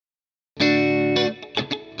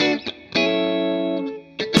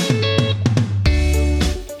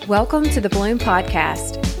Welcome to the Bloom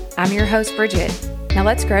Podcast. I'm your host, Bridget. Now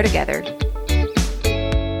let's grow together.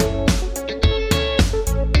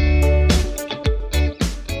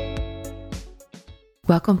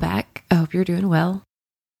 Welcome back. I hope you're doing well.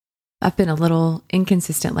 I've been a little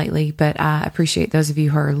inconsistent lately, but I appreciate those of you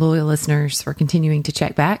who are loyal listeners for continuing to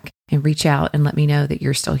check back and reach out and let me know that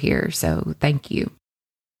you're still here. So thank you.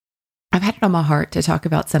 I've had it on my heart to talk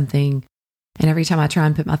about something, and every time I try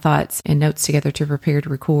and put my thoughts and notes together to prepare to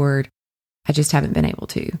record, I just haven't been able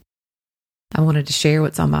to. I wanted to share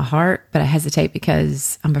what's on my heart, but I hesitate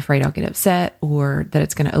because I'm afraid I'll get upset or that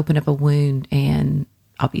it's going to open up a wound and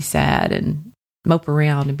I'll be sad and mope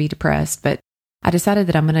around and be depressed. But I decided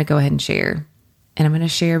that I'm going to go ahead and share. And I'm going to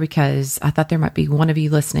share because I thought there might be one of you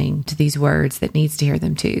listening to these words that needs to hear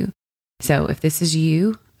them too. So if this is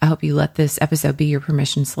you, I hope you let this episode be your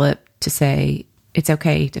permission slip to say it's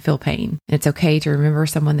okay to feel pain. And it's okay to remember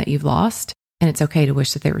someone that you've lost. And it's okay to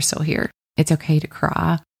wish that they were still here. It's okay to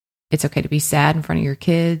cry. It's okay to be sad in front of your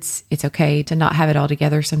kids. It's okay to not have it all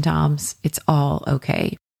together sometimes. It's all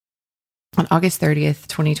okay. On August 30th,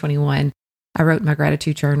 2021, I wrote in my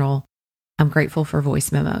gratitude journal, I'm grateful for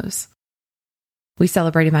voice memos. We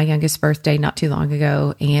celebrated my youngest birthday not too long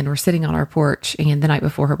ago, and we're sitting on our porch. And the night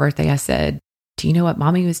before her birthday, I said, do you know what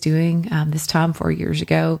mommy was doing this time 4 years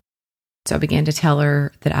ago? So I began to tell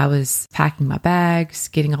her that I was packing my bags,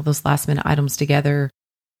 getting all those last minute items together,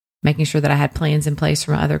 making sure that I had plans in place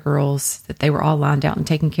for my other girls, that they were all lined out and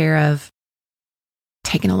taken care of,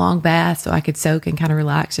 taking a long bath so I could soak and kind of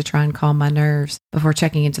relax to try and calm my nerves before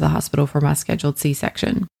checking into the hospital for my scheduled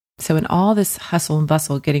C-section. So in all this hustle and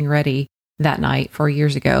bustle getting ready that night 4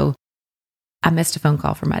 years ago, I missed a phone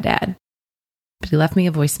call from my dad. But he left me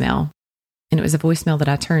a voicemail, and it was a voicemail that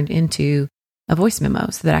I turned into a voice memo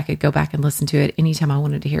so that I could go back and listen to it anytime I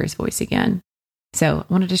wanted to hear his voice again. So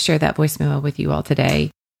I wanted to share that voice memo with you all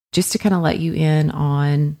today, just to kind of let you in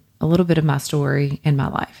on a little bit of my story and my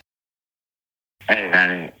life. Hey,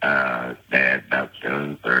 honey, Dad, about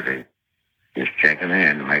 7:30. Just checking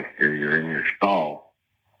in to make sure you're in your stall.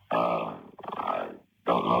 I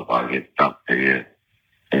don't know if I'll get to talk to you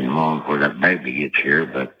in the morning before that baby gets here,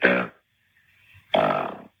 but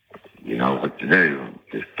you know what to do.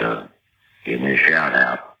 Just give me a shout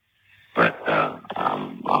out. But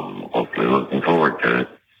I'm hopefully looking forward to it.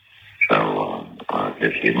 So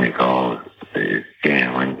just give me a call if you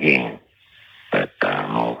can when you can. But I'm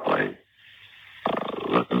hopefully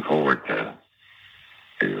looking forward to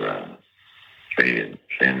seeing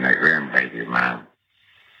that grandbaby of mine.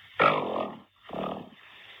 So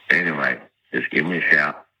anyway, just give me a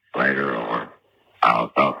shout later, or I'll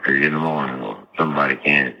talk to you in the morning, or somebody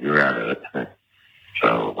can if you're out of it.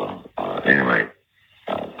 So anyway,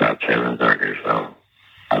 about 7:30 or so.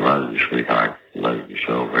 I love you, sweetheart. I love you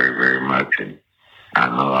so very, very much, and I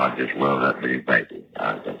know I just love that little baby.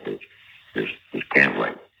 I just can't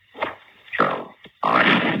wait. So, all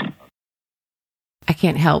right. I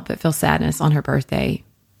can't help but feel sadness on her birthday.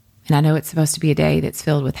 And I know it's supposed to be a day that's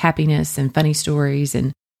filled with happiness and funny stories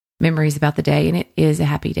and memories about the day, and it is a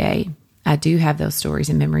happy day. I do have those stories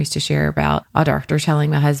and memories to share about a doctor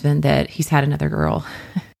telling my husband that he's had another girl.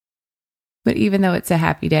 But even though it's a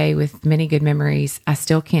happy day with many good memories, I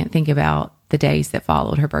still can't think about the days that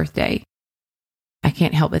followed her birthday. I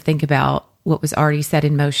can't help but think about what was already set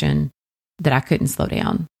in motion that I couldn't slow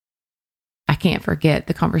down. I can't forget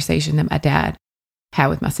the conversation that my dad had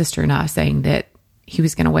with my sister and I, saying that he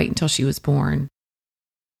was going to wait until she was born,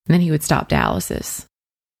 and then he would stop dialysis.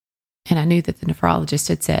 And I knew that the nephrologist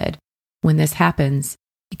had said, when this happens,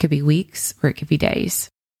 it could be weeks or it could be days.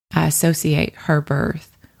 I associate her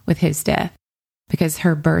birth with his death because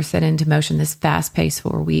her birth set into motion this fast-paced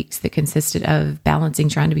 4 weeks that consisted of balancing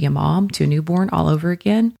trying to be a mom to a newborn all over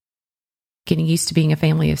again, getting used to being a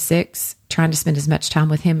family of 6, trying to spend as much time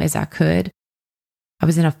with him as I could. I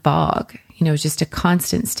was in a fog, just a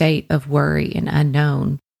constant state of worry and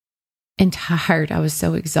unknown, and tired. I was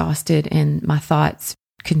so exhausted and my thoughts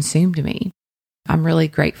consumed me. I'm really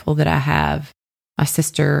grateful that I have my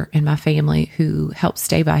sister and my family who helped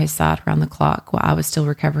stay by his side around the clock while I was still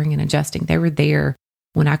recovering and adjusting. They were there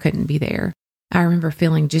when I couldn't be there. I remember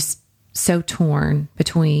feeling just so torn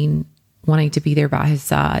between wanting to be there by his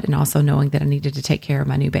side and also knowing that I needed to take care of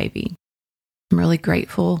my new baby. I'm really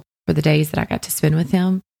grateful for the days that I got to spend with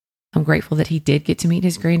him. I'm grateful that he did get to meet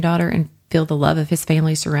his granddaughter and feel the love of his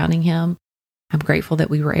family surrounding him. I'm grateful that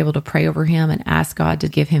we were able to pray over him and ask God to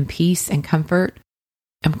give him peace and comfort.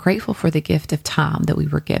 I'm grateful for the gift of time that we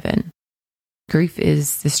were given. Grief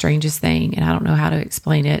is the strangest thing, and I don't know how to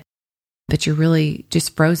explain it, but you're really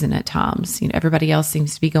just frozen at times. Everybody else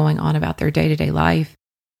seems to be going on about their day-to-day life,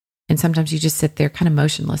 And sometimes you just sit there kind of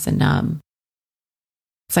motionless and numb.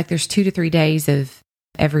 It's like there's 2 to 3 days of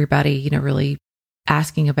everybody, really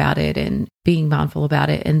asking about it and being mindful about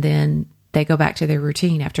it. And then they go back to their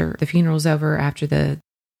routine after the funeral's over, after the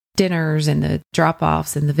dinners and the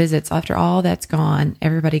drop-offs and the visits. After all that's gone,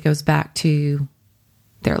 everybody goes back to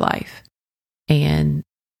their life. And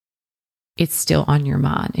it's still on your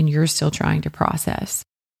mind and you're still trying to process.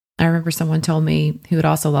 I remember someone told me who had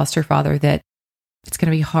also lost her father that it's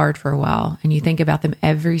going to be hard for a while and you think about them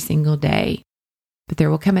every single day, but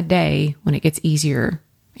there will come a day when it gets easier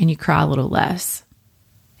and you cry a little less.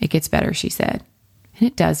 It gets better, she said. And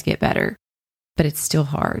it does get better, but it's still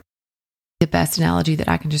hard. The best analogy that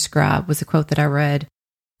I can describe was a quote that I read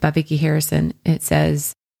by Vicki Harrison. It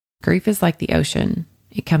says, "Grief is like the ocean.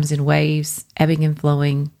 It comes in waves, ebbing and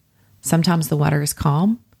flowing. Sometimes the water is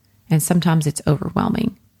calm and sometimes it's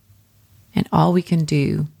overwhelming. And all we can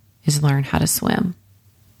do is learn how to swim."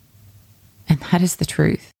 And that is the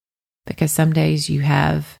truth, because some days you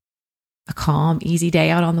have a calm, easy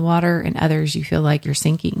day out on the water and others you feel like you're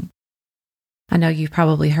sinking. I know you've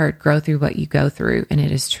probably heard grow through what you go through, and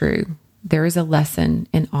it is true. There is a lesson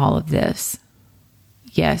in all of this.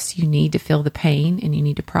 Yes, you need to feel the pain and you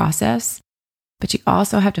need to process, but you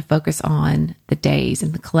also have to focus on the days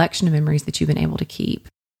and the collection of memories that you've been able to keep.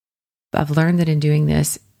 I've learned that in doing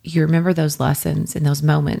this, you remember those lessons and those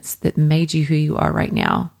moments that made you who you are right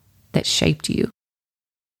now, that shaped you.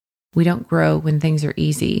 We don't grow when things are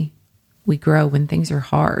easy. We grow when things are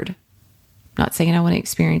hard. I'm not saying I want to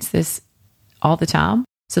experience this all the time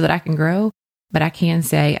so that I can grow, but I can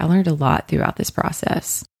say I learned a lot throughout this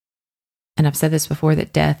process. And I've said this before,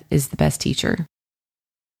 that death is the best teacher.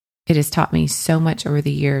 It has taught me so much over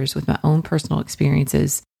the years with my own personal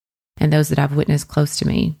experiences and those that I've witnessed close to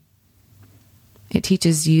me. It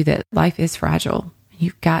teaches you that life is fragile.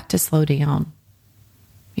 You've got to slow down.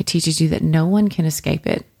 It teaches you that no one can escape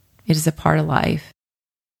it. It is a part of life.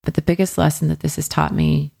 But the biggest lesson that this has taught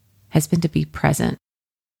me has been to be present,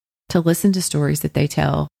 to listen to stories that they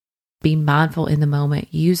tell, be mindful in the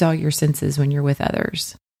moment, use all your senses when you're with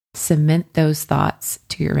others. Cement those thoughts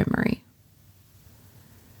to your memory.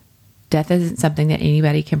 Death isn't something that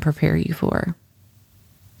anybody can prepare you for.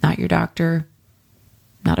 Not your doctor,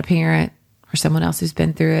 not a parent, or someone else who's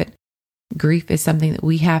been through it. Grief is something that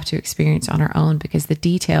we have to experience on our own because the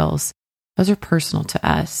details, those are personal to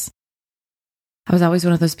us. I was always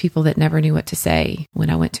one of those people that never knew what to say when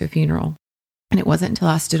I went to a funeral. And it wasn't until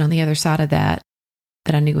I stood on the other side of that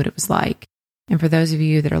I knew what it was like. And for those of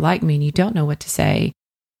you that are like me and you don't know what to say,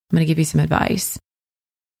 I'm going to give you some advice.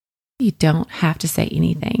 You don't have to say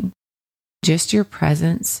anything. Just your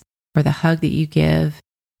presence or the hug that you give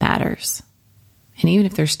matters. And even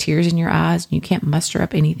if there's tears in your eyes and you can't muster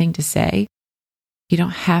up anything to say, you don't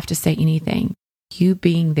have to say anything. You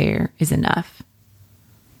being there is enough.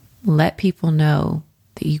 Let people know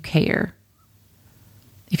that you care.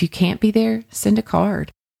 If you can't be there, send a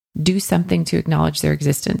card. Do something to acknowledge their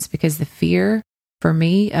existence, because the fear for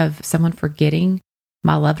me of someone forgetting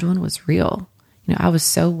my loved one was real. I was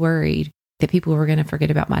so worried that people were going to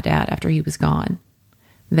forget about my dad after he was gone,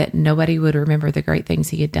 that nobody would remember the great things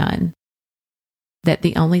he had done, that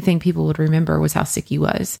the only thing people would remember was how sick he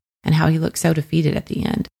was and how he looked so defeated at the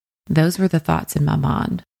end. Those were the thoughts in my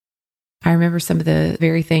mind. I remember some of the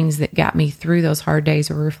very things that got me through those hard days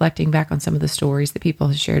were reflecting back on some of the stories that people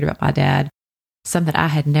had shared about my dad, some that I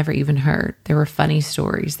had never even heard. There were funny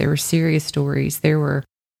stories. There were serious stories. There were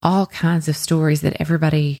all kinds of stories that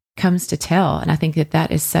everybody comes to tell. And I think that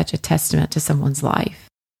that is such a testament to someone's life.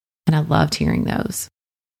 And I loved hearing those.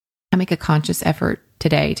 I make a conscious effort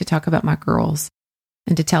today to talk about my girls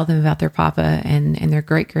and to tell them about their papa and their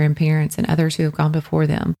great-grandparents and others who have gone before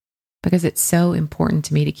them, because it's so important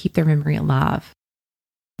to me to keep their memory alive.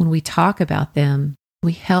 When we talk about them,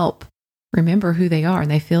 we help remember who they are and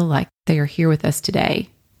they feel like they are here with us today.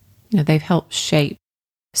 They've helped shape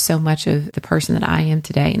so much of the person that I am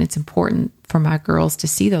today. And it's important for my girls to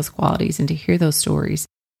see those qualities and to hear those stories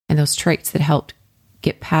and those traits that helped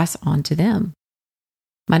get passed on to them.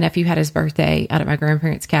 My nephew had his birthday out at my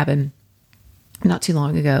grandparents' cabin not too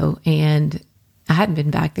long ago, and I hadn't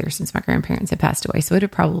been back there since my grandparents had passed away. So it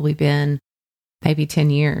had probably been maybe 10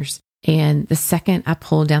 years. And the second I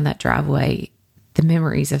pulled down that driveway, the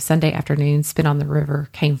memories of Sunday afternoon spent on the river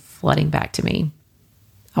came flooding back to me.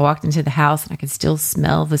 I walked into the house and I could still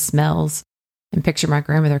smell the smells and picture my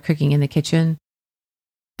grandmother cooking in the kitchen.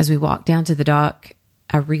 As we walked down to the dock,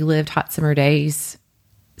 I relived hot summer days,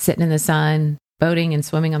 sitting in the sun, boating and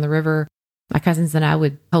swimming on the river. My cousins and I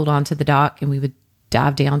would hold on to the dock and we would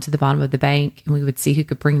dive down to the bottom of the bank and we would see who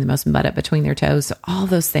could bring the most mud up between their toes. So all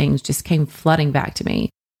those things just came flooding back to me.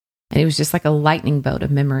 And it was just like a lightning bolt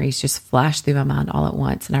of memories just flashed through my mind all at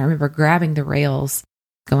once. And I remember grabbing the rails,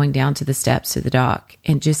 going down to the steps to the dock,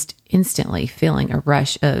 and just instantly feeling a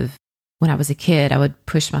rush of when I was a kid, I would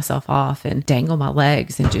push myself off and dangle my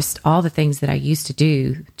legs, and just all the things that I used to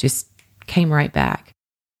do just came right back.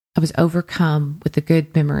 I was overcome with the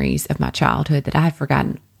good memories of my childhood that I had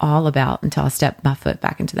forgotten all about until I stepped my foot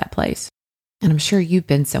back into that place. And I'm sure you've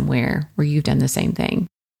been somewhere where you've done the same thing.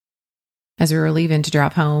 As we were leaving to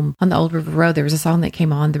drive home on the Old River Road, there was a song that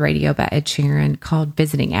came on the radio by Ed Sheeran called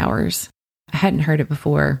Visiting Hours. I hadn't heard it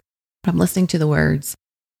before, but I'm listening to the words,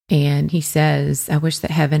 and he says, I wish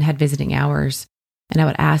that heaven had visiting hours, and I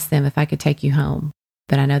would ask them if I could take you home,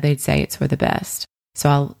 but I know they'd say it's for the best. So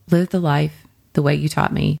I'll live the life the way you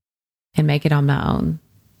taught me and make it on my own.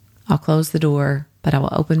 I'll close the door, but I will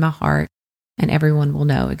open my heart, and everyone will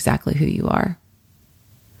know exactly who you are.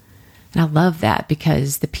 And I love that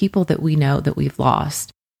because the people that we know that we've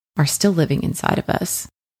lost are still living inside of us.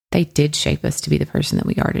 They did shape us to be the person that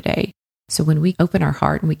we are today. So when we open our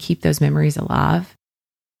heart and we keep those memories alive,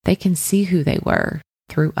 they can see who they were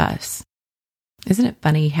through us. Isn't it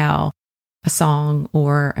funny how a song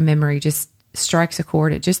or a memory just strikes a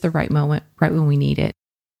chord at just the right moment, right when we need it,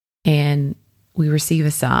 and we receive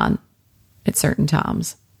a sign at certain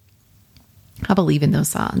times? I believe in those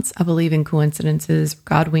signs. I believe in coincidences,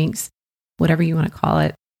 God winks, whatever you want to call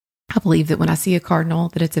it. I believe that when I see a cardinal,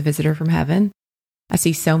 that it's a visitor from heaven. I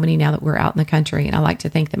see so many now that we're out in the country, and I like to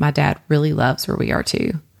think that my dad really loves where we are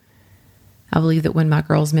too. I believe that when my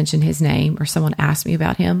girls mention his name or someone asks me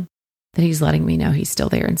about him, that he's letting me know he's still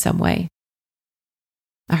there in some way.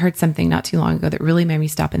 I heard something not too long ago that really made me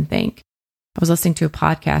stop and think. I was listening to a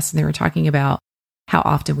podcast, and they were talking about how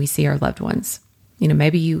often we see our loved ones. You know,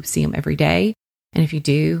 maybe you see them every day, and if you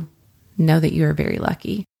do, know that you are very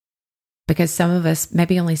lucky. Because some of us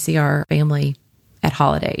maybe only see our family at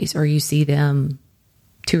holidays, or you see them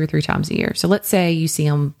 2 or 3 times a year. So let's say you see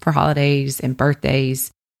them for holidays and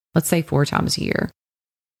birthdays, let's say 4 times a year.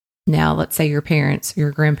 Now, let's say your parents, or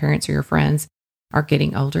your grandparents, or your friends are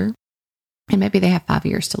getting older, and maybe they have 5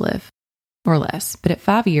 years to live or less. But at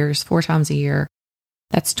 5 years, 4 times a year,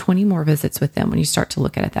 that's 20 more visits with them when you start to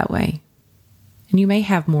look at it that way. And you may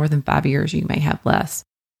have more than 5 years, or you may have less.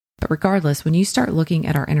 But regardless, when you start looking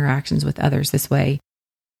at our interactions with others this way,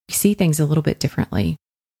 you see things a little bit differently.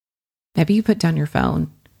 Maybe you put down your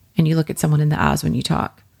phone and you look at someone in the eyes when you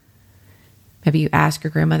talk. Maybe you ask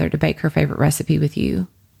your grandmother to bake her favorite recipe with you,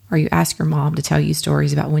 or you ask your mom to tell you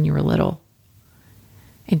stories about when you were little.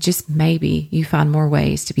 And just maybe you find more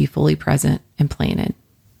ways to be fully present and planted.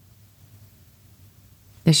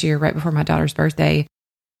 This year, right before my daughter's birthday,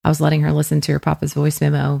 I was letting her listen to her papa's voice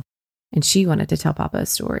memo, and she wanted to tell Papa a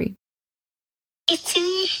story. It's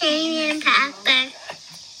me, Shane and Papa.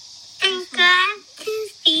 I'm glad to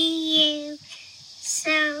see you.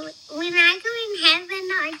 So when I go in heaven,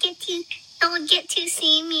 I'll get to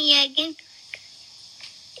see me again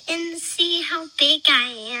and see how big I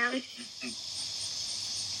am.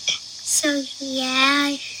 So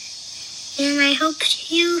yeah, and I hope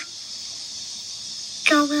you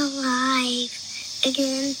go alive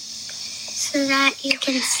again so that you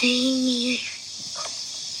can see me.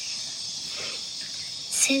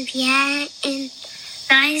 So yeah, and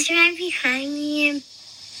Li's right behind me, and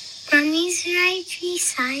Mommy's right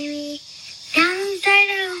beside me. Dad's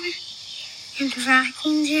right over me, and the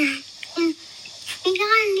rocking's right. And we got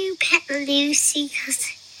a new pet, Lucy,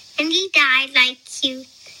 and he died like you,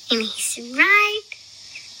 and he's right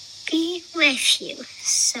be with you.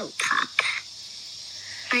 So, Papa,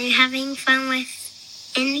 are you having fun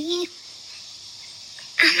with Indy?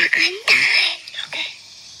 I'm done. Okay.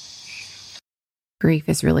 Grief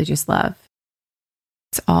is really just love.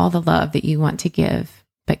 It's all the love that you want to give,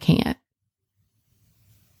 but can't.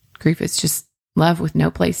 Grief is just love with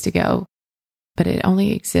no place to go, but it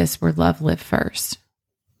only exists where love lived first.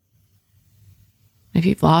 If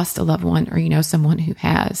you've lost a loved one, or you know someone who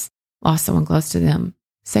has lost someone close to them,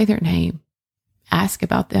 say their name, ask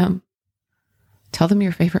about them, tell them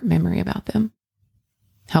your favorite memory about them,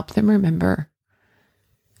 help them remember,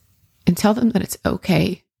 and tell them that it's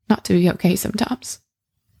okay not to be okay sometimes.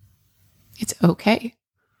 It's okay.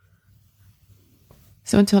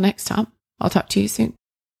 So until next time, I'll talk to you soon.